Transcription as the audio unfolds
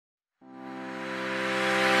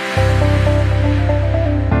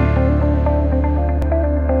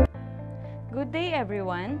Good day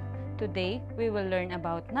everyone! Today we will learn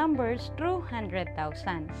about numbers through hundred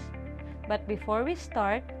thousands. But before we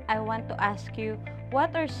start, I want to ask you,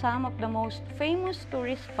 what are some of the most famous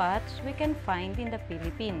tourist spots we can find in the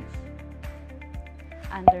Philippines?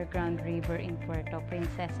 Underground River in Puerto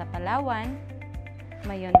Princesa, Palawan,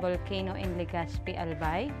 Mayon Volcano in Legazpi,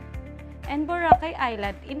 Albay, and Boracay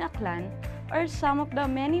Island in Aklan are some of the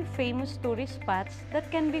many famous tourist spots that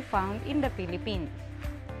can be found in the Philippines.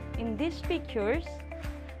 In these pictures,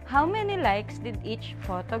 how many likes did each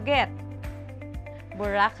photo get?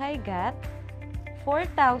 Boracay got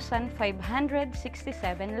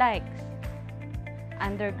 4,567 likes.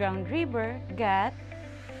 Underground River got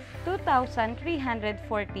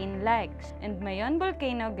 2,314 likes. And Mayon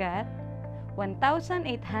Volcano got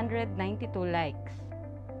 1,892 likes.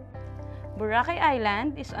 Boracay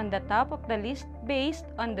Island is on the top of the list based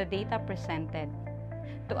on the data presented.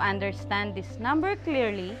 To understand this number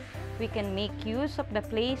clearly, we can make use of the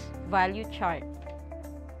place value chart.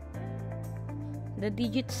 The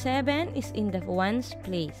digit 7 is in the ones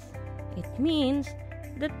place. It means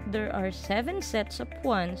that there are 7 sets of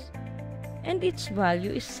ones and its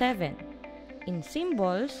value is 7. In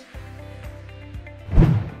symbols,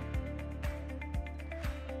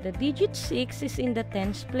 the digit 6 is in the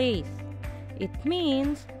tens place. It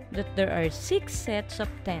means that there are 6 sets of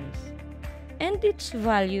tens and its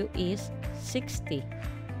value is 60.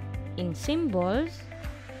 In symbols,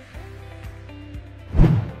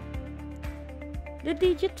 the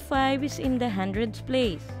digit 5 is in the hundreds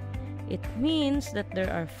place. It means that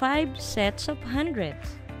there are 5 sets of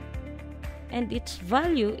hundreds and its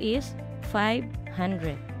value is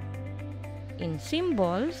 500. In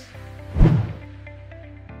symbols,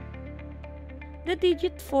 the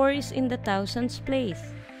digit 4 is in the thousands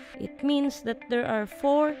place. It means that there are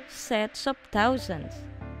 4 sets of thousands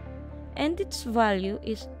and its value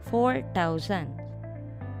is 4,000.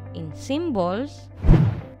 In symbols,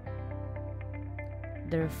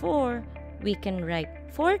 therefore, we can write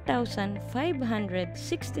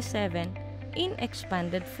 4,567 in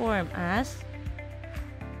expanded form as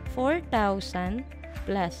 4,000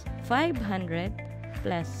 plus 500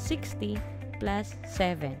 plus 60 plus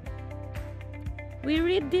 7. We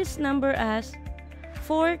read this number as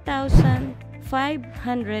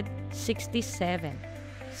 4,567.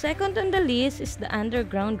 Second on the list is the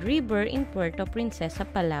Underground River in Puerto Princesa,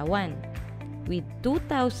 Palawan with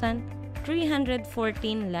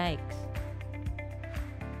 2,314 likes.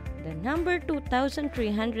 The number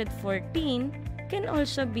 2,314 can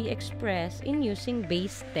also be expressed in using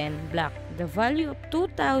base 10 block. The value of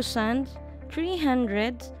 2,000,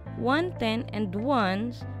 300s, 110, and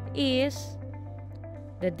 1s is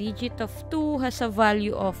the digit of 2 has a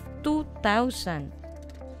value of 2,000.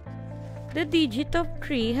 The digit of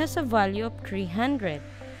 3 has a value of 300.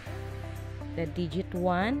 The digit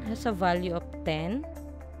 1 has a value of 10.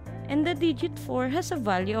 And the digit 4 has a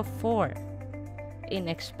value of 4. In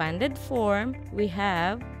expanded form, we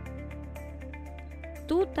have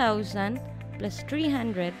 2,000 plus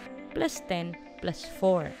 300 plus 10 plus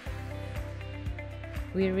 4.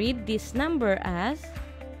 We read this number as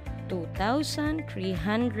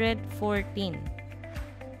 2,314.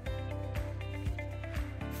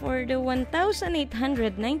 For the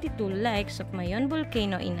 1,892 likes of Mayon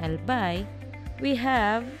Volcano in Albay, we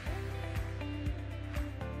have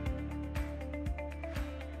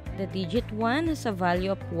the digit 1 has a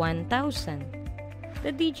value of 1,000.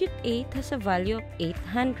 The digit 8 has a value of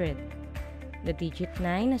 800. The digit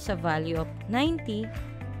 9 has a value of 90.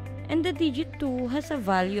 And the digit 2 has a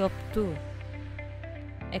value of 2.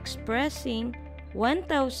 Expressing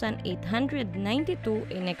 1,892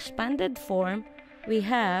 in expanded form, we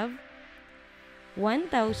have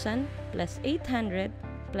 1,000 plus 800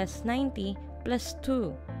 plus 90 plus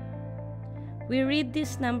 2. We read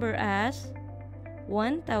this number as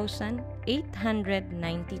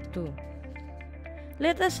 1,892.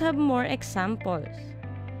 Let us have more examples.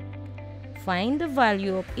 Find the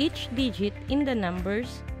value of each digit in the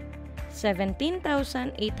numbers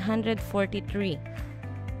 17,843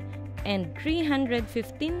 and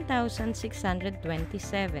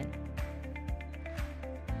 315,627.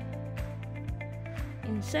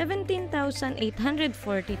 In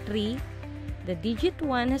 17,843, the digit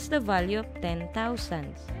 1 has the value of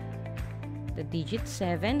 10,000. The digit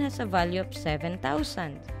 7 has a value of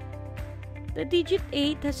 7,000. The digit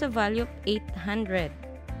 8 has a value of 800.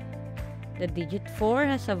 The digit 4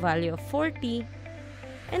 has a value of 40.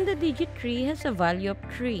 And the digit 3 has a value of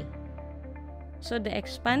 3. So the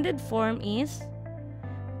expanded form is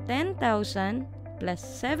 10,000 plus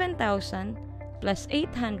 7,000 plus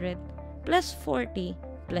 800 plus 40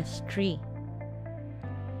 plus 3.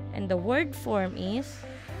 And the word form is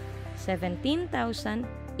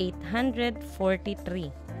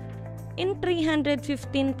 17,843. In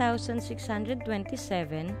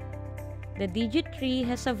 315,627, the digit 3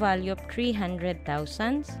 has a value of 300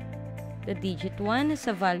 thousands. The digit 1 has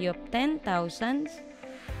a value of 10 thousands.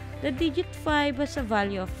 The digit 5 has a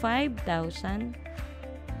value of 5,000.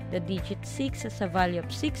 The digit 6 has a value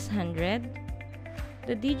of 600.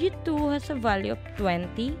 The digit 2 has a value of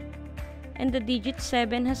 20. And the digit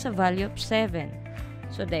 7 has a value of 7.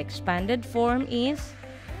 So the expanded form is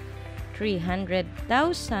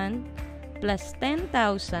 300,000 plus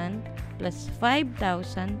 10,000 plus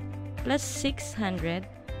 5,000 plus 600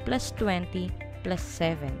 plus 20 plus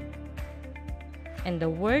 7. And the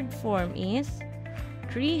word form is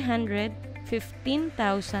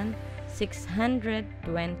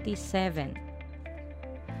 315,627.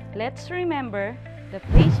 Let's remember, the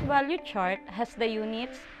place value chart has the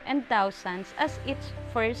units and thousands as its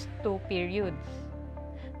first two periods.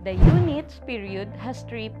 The units period has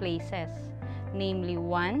three places, namely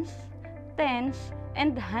ones, tens,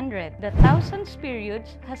 and hundred. The thousands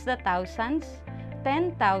periods has the thousands,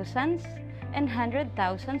 10,000s, and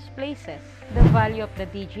 100,000s places. The value of the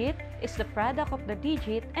digit is the product of the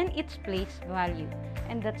digit and its place value.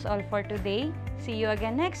 And that's all for today. See you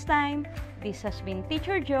again next time. This has been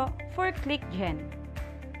Teacher Jo for ClickGen.